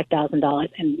about $5,000.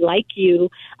 And like you,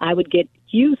 I would get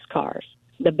used cars.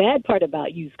 The bad part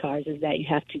about used cars is that you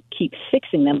have to keep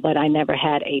fixing them, but I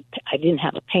didn't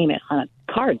have a payment on a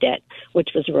car debt,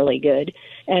 which was really good.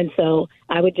 And so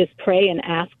I would just pray and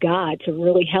ask God to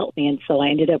really help me. And so I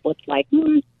ended up with like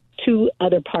 2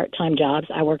 other part-time jobs.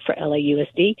 I work for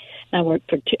LAUSD. I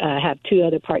have 2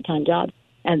 other part-time jobs.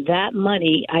 And that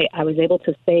money, I was able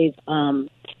to save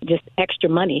just extra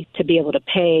money to be able to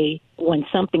pay when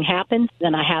something happens.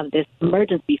 Then I have this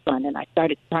emergency fund, and I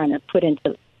started trying to put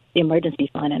into the emergency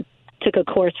fund and took a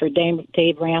course for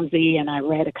Dave Ramsey, and I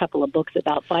read a couple of books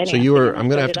about finance. So I'm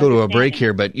going to have to go to a break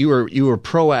here, but you were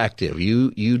proactive.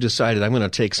 You decided I'm going to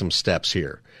take some steps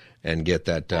here and get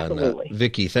that done.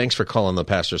 Vicki, thanks for calling the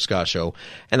Pastor Scott Show.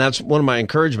 And that's one of my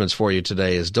encouragements for you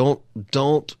today is don't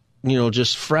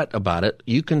just fret about it.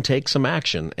 You can take some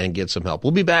action and get some help.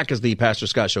 We'll be back as the Pastor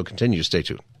Scott Show continues. Stay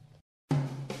tuned.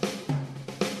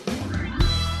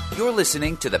 You're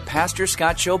listening to the Pastor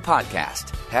Scott Show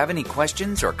podcast. Have any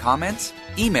questions or comments?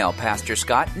 Email Pastor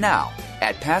Scott now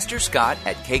at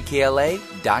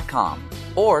pastorscott@kkla.com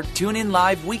or tune in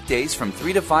live weekdays from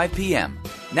 3 to 5 p.m.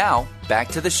 Now, back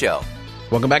to the show.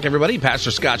 Welcome back, everybody.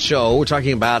 Pastor Scott Show. We're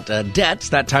talking about debts,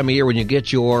 that time of year when you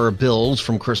get your bills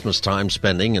from Christmas time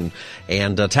spending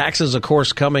and taxes, of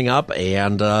course, coming up.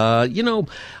 And, I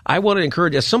want to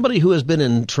encourage, as somebody who has been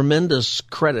in tremendous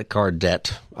credit card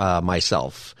debt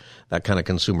myself, that kind of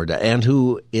consumer debt, and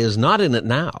who is not in it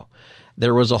now.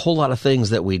 There was a whole lot of things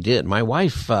that we did. My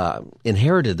wife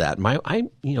inherited that.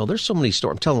 There's so many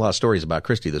stories. I'm telling a lot of stories about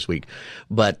Christy this week,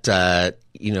 but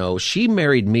she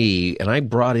married me, and I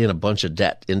brought in a bunch of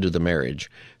debt into the marriage.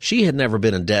 She had never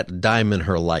been in debt a dime in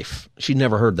her life. She'd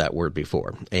never heard that word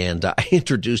before, and I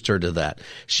introduced her to that.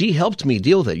 She helped me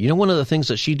deal with it. One of the things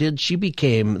that she did,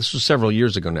 this was several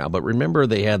years ago now, but remember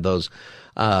they had those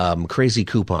crazy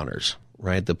couponers.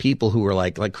 Right, the people who were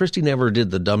like Christy never did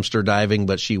the dumpster diving,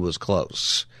 but she was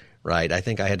close. Right, I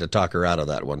think I had to talk her out of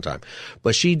that one time.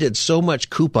 But she did so much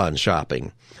coupon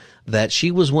shopping that she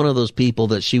was one of those people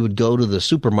that she would go to the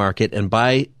supermarket and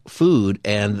buy food,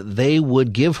 and they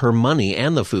would give her money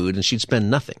and the food, and she'd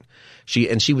spend nothing.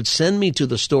 She would send me to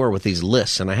the store with these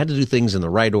lists, and I had to do things in the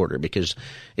right order, because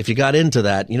if you got into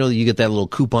that, you get that little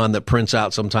coupon that prints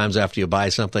out sometimes after you buy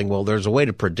something. Well, there's a way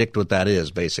to predict what that is,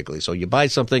 basically. So you buy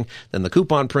something, then the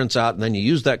coupon prints out, and then you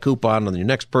use that coupon on your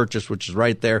next purchase, which is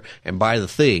right there, and buy the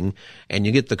thing, and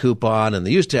you get the coupon. And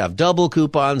they used to have double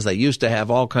coupons. They used to have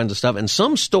all kinds of stuff. And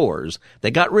some stores,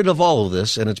 they got rid of all of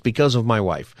this, and it's because of my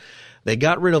wife. They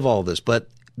got rid of all of this, but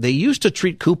they used to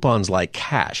treat coupons like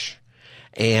cash.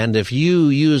 And if you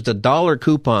used a $1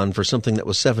 coupon for something that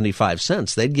was 75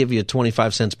 cents, they'd give you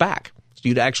 25 cents back. So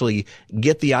you'd actually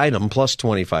get the item plus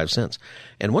 25 cents.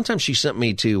 And one time she sent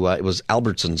me to, it was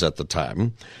Albertsons at the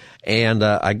time. And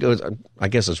I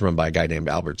guess it's run by a guy named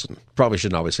Albertson. Probably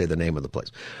shouldn't always say the name of the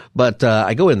place. But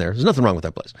I go in there. There's nothing wrong with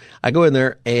that place. I go in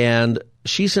there, and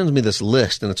she sends me this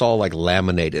list, and it's all like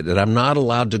laminated. And I'm not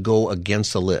allowed to go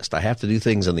against the list. I have to do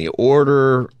things in the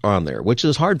order on there, which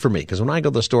is hard for me, because when I go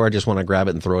to the store, I just want to grab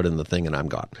it and throw it in the thing, and I'm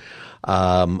gone.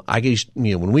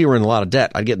 When we were in a lot of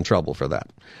debt, I'd get in trouble for that.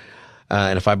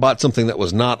 And if I bought something that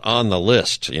was not on the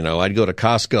list, I'd go to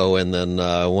Costco, and then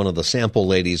one of the sample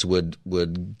ladies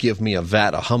would give me a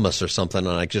vat of hummus or something,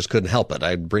 and I just couldn't help it.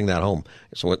 I'd bring that home.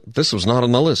 So this was not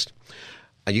on the list.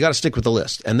 You got to stick with the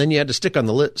list, and then you had to stick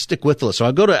with the list. So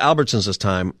I go to Albertsons this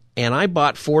time, and I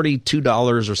bought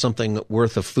 $42 or something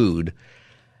worth of food,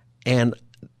 and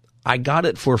I got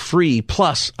it for free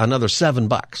plus another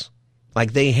 $7.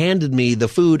 Like, they handed me the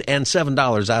food and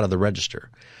 $7 out of the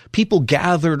register. People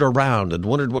gathered around and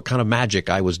wondered what kind of magic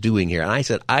I was doing here. And I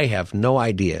said, I have no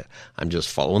idea. I'm just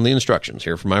following the instructions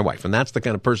here from my wife. And that's the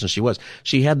kind of person she was.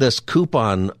 She had this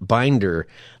coupon binder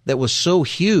that was so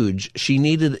huge,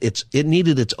 it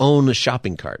needed its own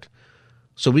shopping cart.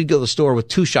 So we'd go to the store with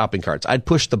 2 shopping carts. I'd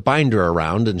push the binder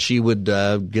around, and she would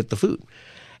get the food.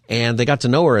 And they got to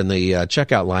know her in the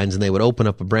checkout lines, and they would open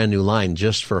up a brand new line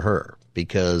just for her,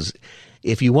 because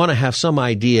if you want to have some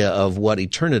idea of what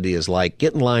eternity is like,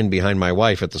 get in line behind my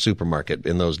wife at the supermarket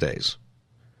in those days.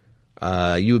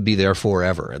 You would be there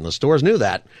forever. And the stores knew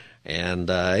that. And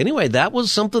anyway, that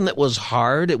was something that was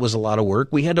hard. It was a lot of work.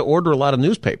 We had to order a lot of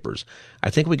newspapers.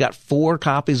 I think we got 4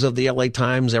 copies of the LA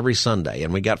Times every Sunday.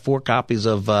 And we got 4 copies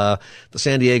of the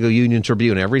San Diego Union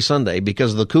Tribune every Sunday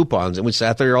because of the coupons. And we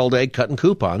sat there all day cutting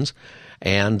coupons.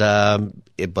 And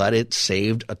but it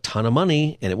saved a ton of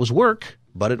money. And it was work,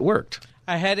 but it worked.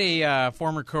 I had a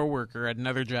former coworker at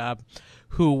another job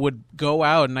who would go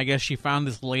out, and I guess she found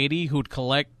this lady who would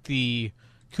collect the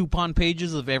coupon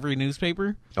pages of every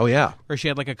newspaper. Oh, yeah. Or she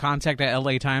had like a contact at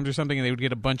LA Times or something, and they would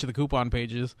get a bunch of the coupon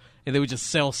pages, and they would just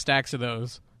sell stacks of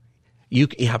those.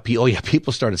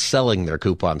 People started selling their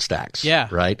coupon stacks. Yeah.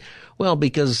 Right? Well,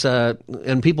 because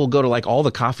and people go to like all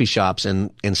the coffee shops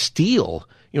and steal.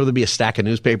 There'd be a stack of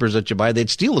newspapers that you buy. They'd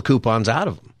steal the coupons out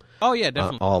of them. Oh, yeah,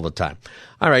 definitely. All the time.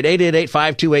 All right,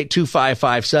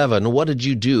 888-528-2557. What did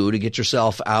you do to get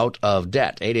yourself out of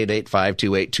debt?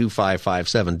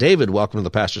 888-528-2557. David, welcome to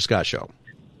the Pastor Scott Show.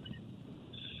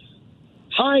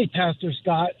 Hi, Pastor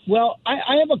Scott. Well,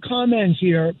 I have a comment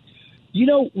here.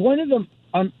 One of them,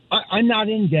 I'm not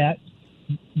in debt,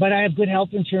 but I have good health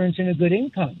insurance and a good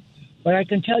income. But I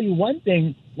can tell you one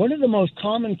thing. One of the most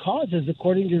common causes,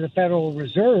 according to the Federal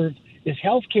Reserve, is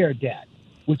healthcare debt,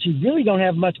 which you really don't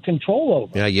have much control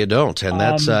over. Yeah, you don't, and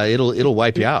that's it'll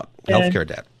wipe you out. Healthcare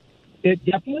debt. It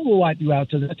definitely will wipe you out.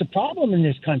 So that's a problem in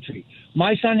this country.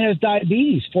 My son has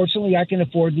diabetes. Fortunately, I can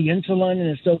afford the insulin, and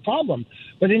it's no problem.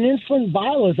 But an insulin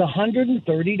vial is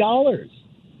 $130.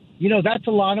 That's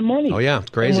a lot of money. Oh yeah,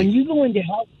 it's crazy. And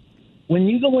when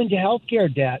you go into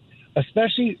healthcare debt,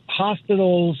 especially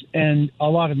hospitals and a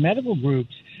lot of medical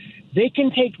groups, they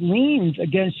can take liens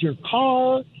against your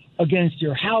car, against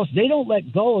your house. They don't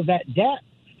let go of that debt.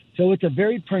 So it's a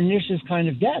very pernicious kind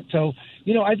of debt. So,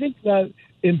 I think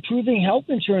improving health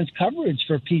insurance coverage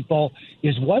for people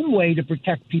is one way to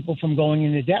protect people from going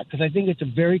into debt, because I think it's a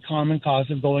very common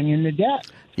cause of going into debt.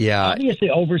 Yeah. Obviously,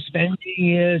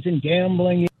 overspending is and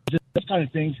gambling is and those kind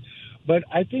of things. But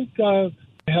I think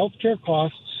healthcare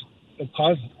costs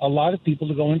cause a lot of people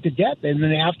to go into debt, and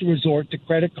then they have to resort to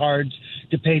credit cards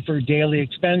to pay for daily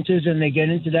expenses, and they get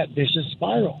into that vicious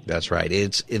spiral. That's right.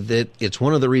 It's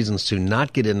one of the reasons to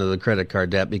not get into the credit card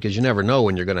debt, because you never know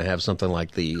when you're going to have something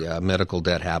like the medical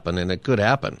debt happen, and it could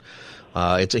happen.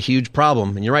 It's a huge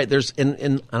problem, and you're right.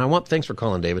 Thanks for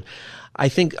calling, David.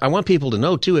 I want people to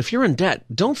know too, if you're in debt,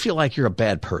 don't feel like you're a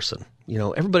bad person.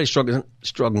 Everybody's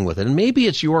struggling with it, and maybe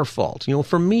it's your fault.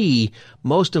 For me,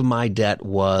 most of my debt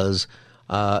was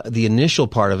the initial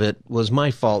part of it was my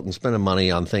fault in spending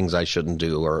money on things I shouldn't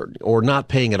do, or not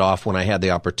paying it off when I had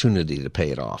the opportunity to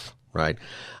pay it off. right?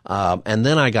 And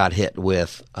then I got hit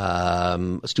with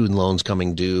student loans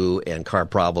coming due and car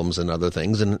problems and other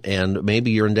things, and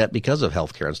maybe you're in debt because of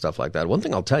healthcare and stuff like that. One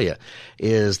thing I'll tell you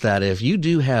is that if you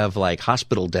do have like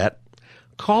hospital debt,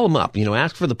 call them up,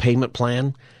 ask for the payment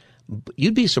plan.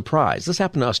 You'd be surprised. This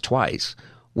happened to us twice,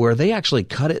 where they actually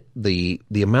cut it, the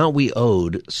amount we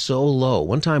owed so low.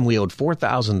 One time we owed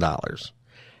 $4,000.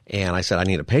 And I said, I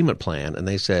need a payment plan. And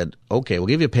they said, okay, we'll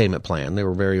give you a payment plan. They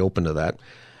were very open to that.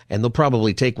 And they'll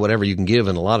probably take whatever you can give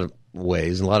in a lot of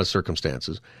ways, in a lot of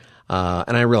circumstances.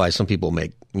 And I realize some people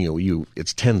make,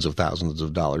 it's tens of thousands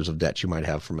of dollars of debt you might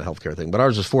have from a healthcare thing. But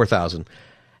ours was $4,000.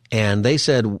 And they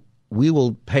said, we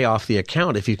will pay off the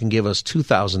account if you can give us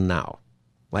 $2,000 now,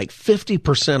 like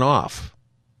 50% off.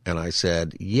 And I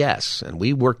said, yes. And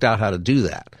we worked out how to do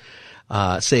that,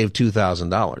 save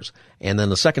 $2,000. And then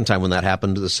the second time when that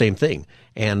happened, the same thing.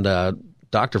 And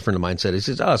doctor friend of mine said, he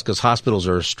says, it's because hospitals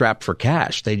are strapped for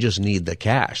cash. They just need the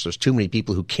cash. There's too many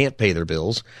people who can't pay their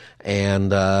bills,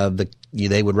 and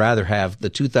they would rather have the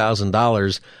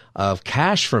 $2,000 of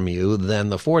cash from you than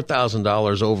the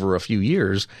 $4,000 over a few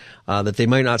years that they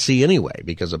might not see anyway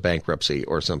because of bankruptcy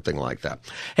or something like that.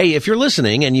 Hey, if you're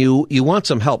listening and you want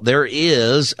some help, there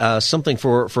is something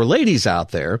for ladies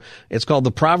out there. It's called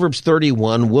the Proverbs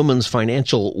 31 Women's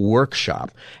Financial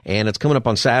Workshop, and it's coming up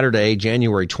on Saturday,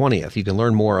 January 20th. You can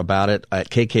learn more about it at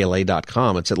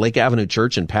kkla.com. It's at Lake Avenue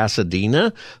Church in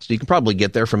Pasadena, so you can probably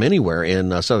get there from anywhere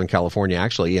in Southern California,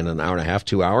 actually, in an hour and a half,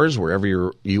 2 hours, wherever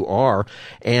you are.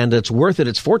 And it's worth it.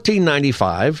 It's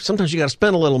 $14.95. Sometimes you got to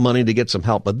spend a little money to get some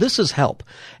help, but this is help.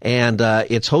 And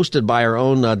it's hosted by our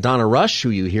own Donna Rush, who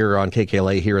you hear on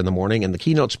KKLA here in the morning. And the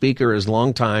keynote speaker is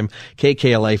longtime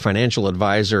KKLA financial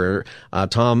advisor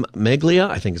Tom Meglia.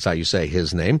 I think it's how you say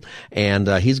his name. And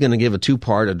he's going to give a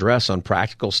 2-part address on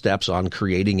practical steps on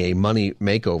creating a money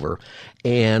makeover.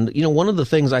 And, one of the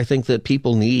things I think that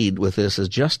people need with this is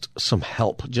just some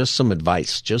help, just some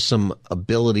advice, just some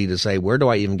ability to say, where do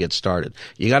I even get started?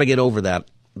 You got to get over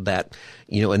that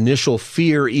initial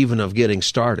fear even of getting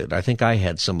started. I think I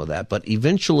had some of that, but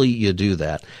eventually you do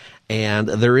that. And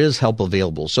there is help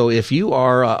available. So if you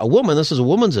are a woman, this is a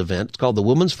woman's event. It's called the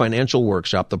Women's Financial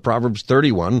Workshop, the Proverbs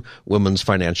 31 Women's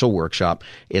Financial Workshop.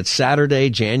 It's Saturday,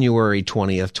 January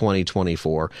 20th,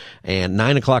 2024, and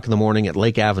 9 o'clock in the morning at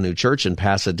Lake Avenue Church in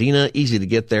Pasadena. Easy to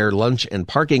get there. Lunch and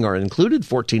parking are included,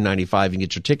 $14.95. You can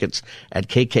get your tickets at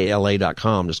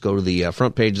kkla.com. Just go to the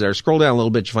front page there. Scroll down a little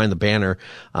bit. You find the banner,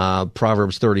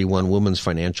 Proverbs 31 Women's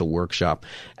Financial Workshop.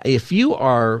 If you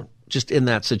are just in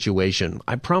that situation,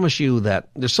 I promise you that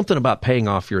there's something about paying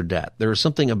off your debt. There's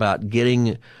something about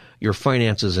getting your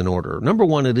finances in order. Number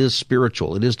one, it is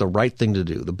spiritual. It is the right thing to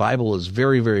do. The Bible is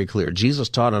very, very clear. Jesus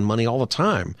taught on money all the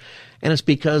time. And it's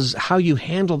because how you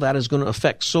handle that is going to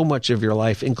affect so much of your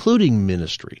life, including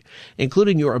ministry,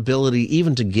 including your ability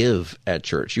even to give at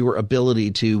church, your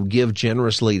ability to give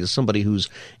generously to somebody who's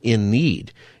in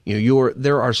need.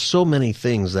 There are so many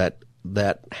things that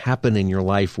happen in your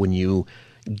life when you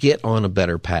get on a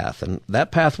better path. And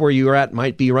that path where you're at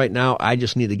might be right now, I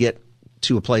just need to get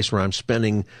to a place where I'm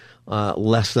spending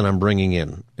less than I'm bringing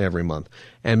in every month.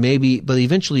 And but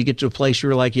eventually you get to a place where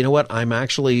you're like, you know what, I'm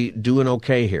actually doing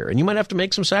okay here. And you might have to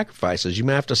make some sacrifices. You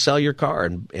might have to sell your car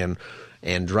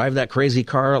and drive that crazy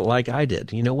car like I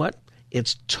did. You know what?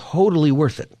 It's totally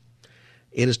worth it.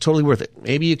 It is totally worth it.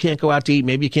 Maybe you can't go out to eat.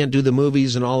 Maybe you can't do the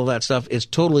movies and all of that stuff. It's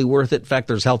totally worth it. In fact,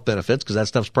 there's health benefits because that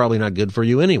stuff's probably not good for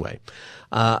you anyway.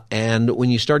 And when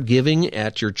you start giving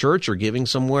at your church or giving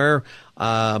somewhere,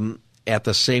 at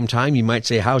the same time, you might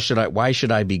say, why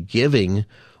should I be giving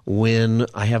when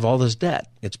I have all this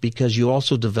debt? It's because you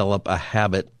also develop a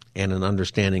habit and an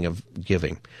understanding of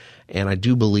giving. And I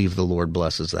do believe the Lord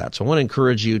blesses that. So I want to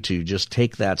encourage you to just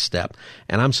take that step.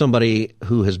 And I'm somebody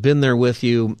who has been there with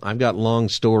you. I've got long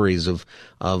stories of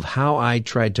how I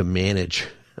tried to manage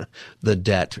the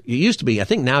debt. It used to be, I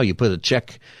think now you put a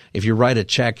check, if you write a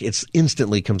check, it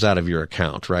instantly comes out of your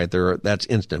account, right? That's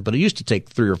instant. But it used to take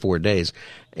 3 or 4 days.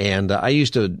 And I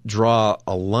used to draw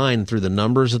a line through the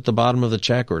numbers at the bottom of the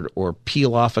check or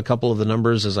peel off a couple of the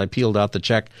numbers as I peeled out the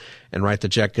check and write the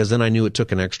check, because then I knew it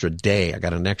took an extra day. I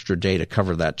got an extra day to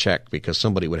cover that check because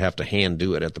somebody would have to hand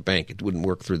do it at the bank. It wouldn't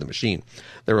work through the machine.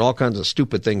 There were all kinds of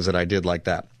stupid things that I did like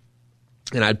that.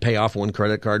 And I'd pay off one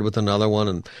credit card with another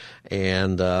one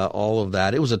and all of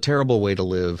that. It was a terrible way to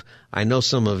live. I know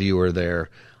some of you are there.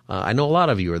 I know a lot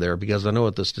of you are there because I know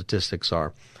what the statistics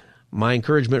are. My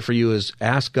encouragement for you is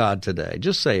ask God today.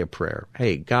 Just say a prayer.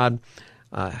 Hey, God,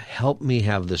 help me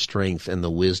have the strength and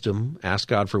the wisdom. Ask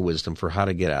God for wisdom for how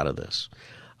to get out of this.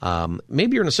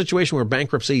 Maybe you're in a situation where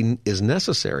bankruptcy is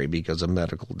necessary because of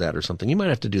medical debt or something. You might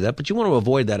have to do that, but you want to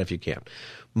avoid that if you can.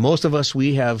 Most of us,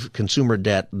 we have consumer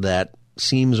debt that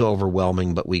seems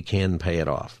overwhelming, but we can pay it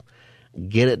off.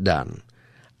 Get it done.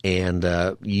 And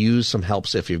use some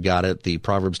helps if you've got it. The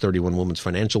Proverbs 31 Women's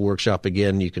Financial Workshop,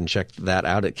 again, you can check that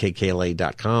out at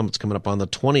kkla.com. It's coming up on the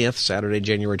 20th, Saturday,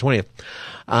 January 20th.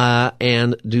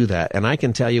 And do that. And I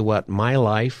can tell you what, my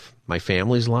life, my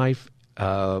family's life,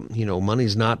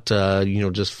 money's not,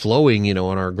 just flowing,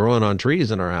 and growing on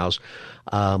trees in our house.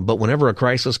 But whenever a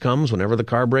crisis comes, whenever the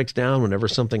car breaks down, whenever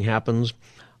something happens,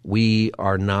 we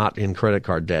are not in credit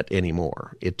card debt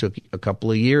anymore. It took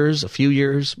a few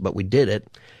years, but we did it,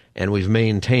 and we've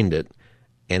maintained it,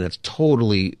 and it's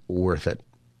totally worth it,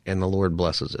 and the Lord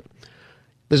blesses it.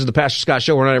 This is the Pastor Scott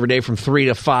Show. We're on every day from 3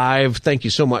 to 5. Thank you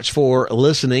so much for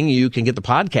listening. You can get the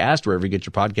podcast wherever you get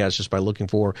your podcast just by looking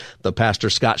for the Pastor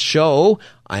Scott Show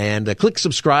and click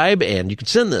subscribe. And you can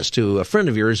send this to a friend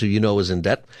of yours who you know is in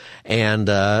debt and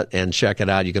check it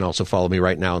out. You can also follow me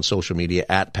right now on social media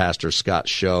at Pastor Scott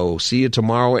Show. See you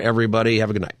tomorrow, everybody.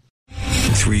 Have a good night.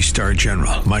 3-star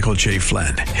General Michael J.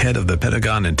 Flynn, head of the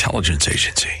Pentagon Intelligence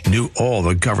Agency, knew all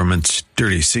the government's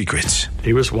dirty secrets.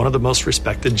 He was one of the most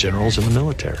respected generals in the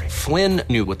military. Flynn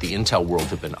knew what the intel world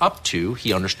had been up to.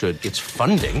 He understood its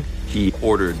funding. He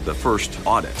ordered the first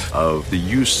audit of the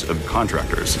use of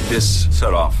contractors. This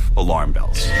set off alarm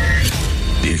bells.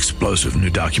 The explosive new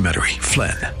documentary,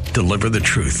 Flynn, Deliver the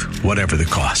Truth, Whatever the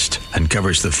Cost,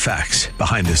 uncovers the facts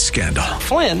behind this scandal.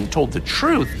 Flynn told the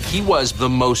truth. He was the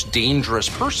most dangerous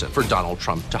person for Donald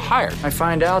Trump to hire. I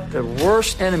find out the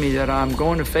worst enemy that I'm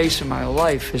going to face in my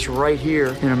life is right here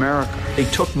in America. They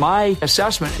took my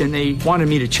assessment and they wanted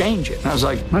me to change it. And I was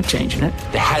like, I'm not changing it.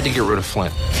 They had to get rid of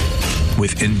Flynn.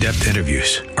 With in-depth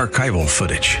interviews, archival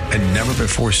footage, and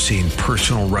never-before-seen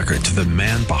personal records of the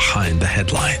man behind the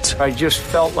headlines. I just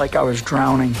felt like I was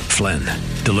drowning. Flynn,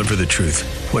 Deliver the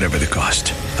Truth, Whatever the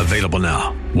Cost. Available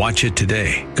now. Watch it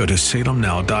today. Go to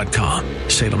salemnow.com.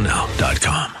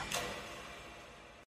 salemnow.com.